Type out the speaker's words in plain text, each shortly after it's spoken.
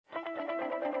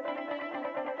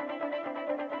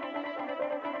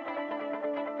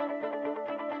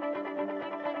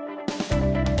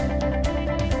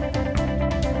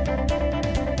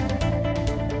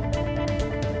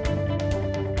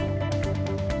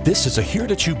This is a Here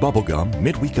to Chew Bubblegum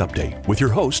midweek update with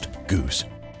your host, Goose.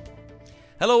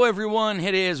 Hello, everyone.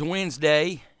 It is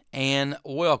Wednesday, and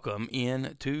welcome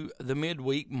into the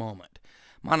midweek moment.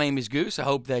 My name is Goose. I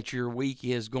hope that your week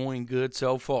is going good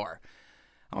so far.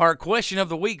 Our question of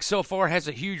the week so far has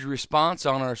a huge response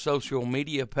on our social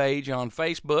media page on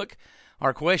Facebook.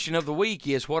 Our question of the week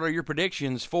is, what are your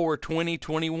predictions for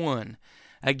 2021?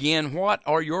 Again, what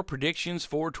are your predictions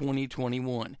for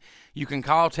 2021? You can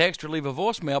call, text, or leave a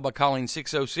voicemail by calling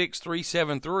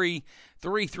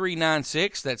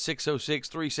 606-373-3396. That's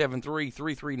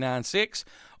 606-373-3396.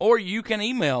 Or you can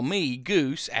email me,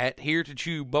 Goose, at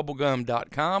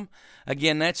heretochewbubblegum.com.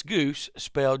 Again, that's Goose,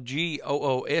 spelled Goose,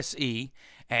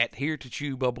 at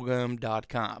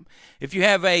heretochewbubblegum.com. If you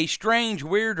have a strange,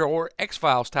 weird, or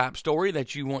X-Files type story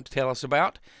that you want to tell us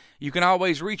about, you can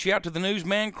always reach out to the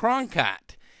newsman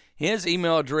Cronkite. His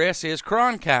email address is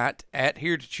cronkite at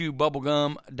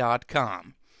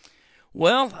heretochewbubblegum.com.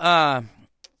 Well,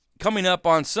 coming up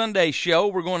on Sunday's show,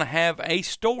 we're going to have a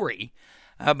story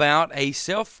about a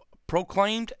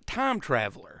self-proclaimed time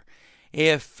traveler.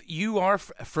 If you are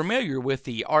familiar with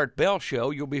the Art Bell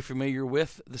Show, you'll be familiar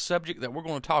with the subject that we're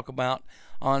going to talk about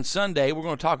on Sunday. We're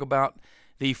going to talk about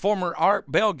the former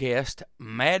Art Bell guest,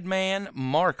 Madman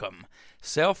Marcum,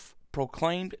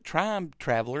 self-proclaimed time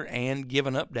traveler, and give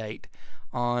an update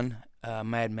on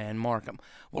Madman Marcum.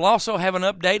 We'll also have an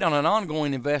update on an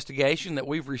ongoing investigation that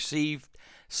we've received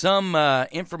some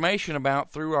information about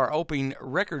through our open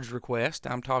records request.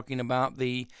 I'm talking about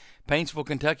the Paintsville,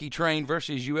 Kentucky train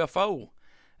versus UFO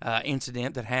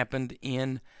incident that happened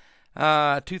in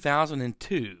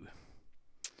 2002.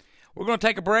 We're going to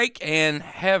take a break and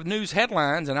have news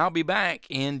headlines, and I'll be back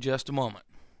in just a moment.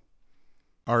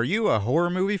 Are you a horror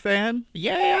movie fan?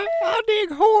 Yeah, I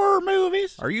dig horror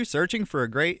movies. Are you searching for a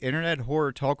great internet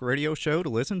horror talk radio show to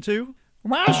listen to?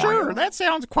 Why, sure, that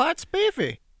sounds quite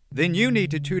spiffy. Then you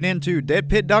need to tune into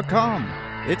Deadpit.com.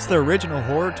 It's the original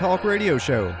horror talk radio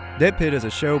show. Dead Pit is a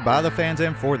show by the fans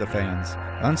and for the fans.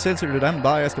 Uncensored and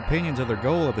unbiased opinions are the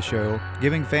goal of the show,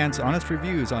 giving fans honest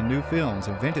reviews on new films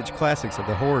and vintage classics of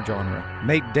the horror genre.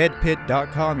 Make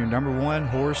Deadpit.com your #1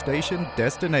 horror station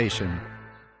destination.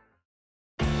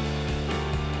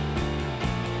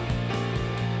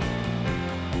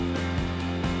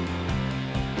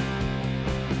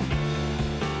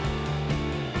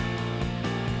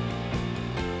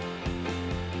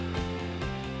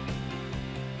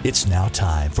 It's now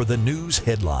time for the news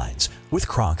headlines with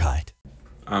Cronkite.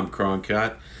 I'm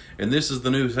Cronkite, and this is the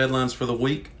news headlines for the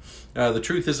week. The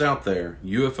truth is out there.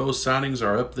 UFO sightings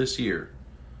are up this year.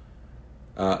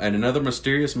 And another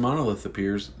mysterious monolith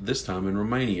appears, this time in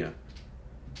Romania.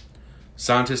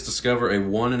 Scientists discover a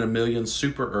 1 in a million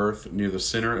super-Earth near the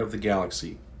center of the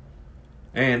galaxy.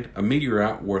 And a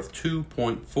meteorite worth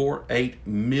 $2.48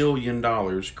 million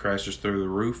crashes through the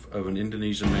roof of an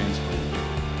Indonesian man's home.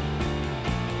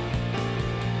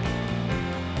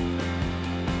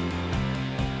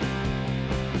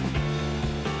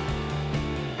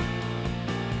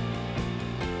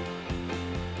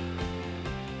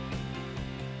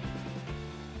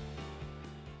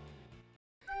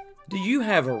 Do you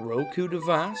have a Roku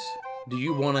device? Do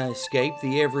you want to escape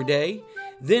the everyday?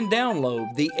 Then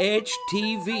download the Edge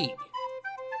TV.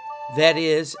 That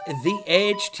is the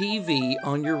Edge TV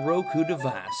on your Roku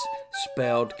device,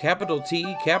 spelled capital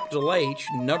T, capital H,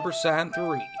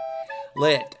 #3.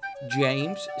 Let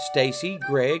James, Stacy,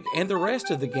 Greg, and the rest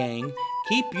of the gang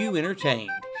keep you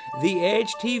entertained. The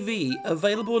Edge TV,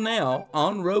 available now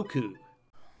on Roku.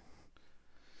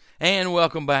 And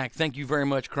welcome back. Thank you very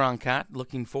much, Cronkite.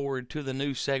 Looking forward to the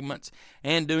news segments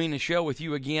and doing a show with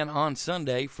you again on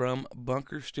Sunday from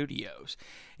Bunker Studios.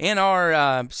 In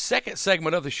our second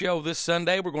segment of the show this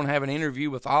Sunday, we're going to have an interview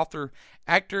with author,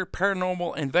 actor,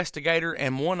 paranormal investigator,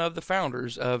 and one of the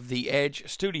founders of the Edge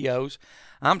Studios.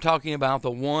 I'm talking about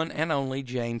the one and only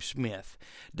James Smith.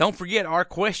 Don't forget our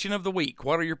question of the week.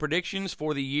 What are your predictions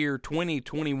for the year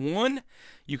 2021?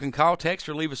 You can call, text,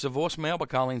 or leave us a voicemail by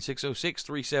calling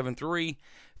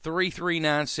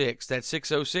 606-373-3396. That's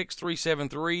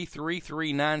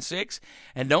 606-373-3396.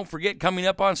 And don't forget, coming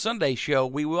up on Sunday's show,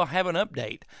 we will have an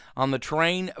update on the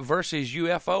train versus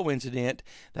UFO incident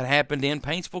that happened in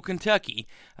Paintsville, Kentucky.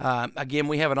 Again,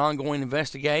 we have an ongoing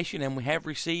investigation, and we have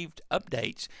received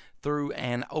updates through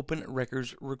an open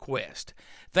records request.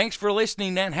 Thanks for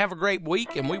listening, and have a great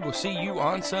week, and we will see you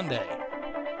on Sunday.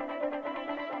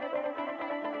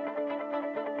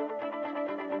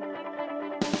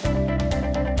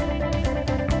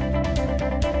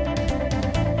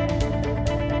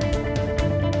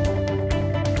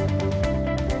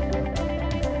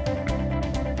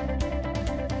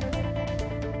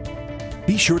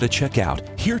 Be sure to check out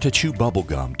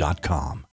HereToChewBubblegum.com.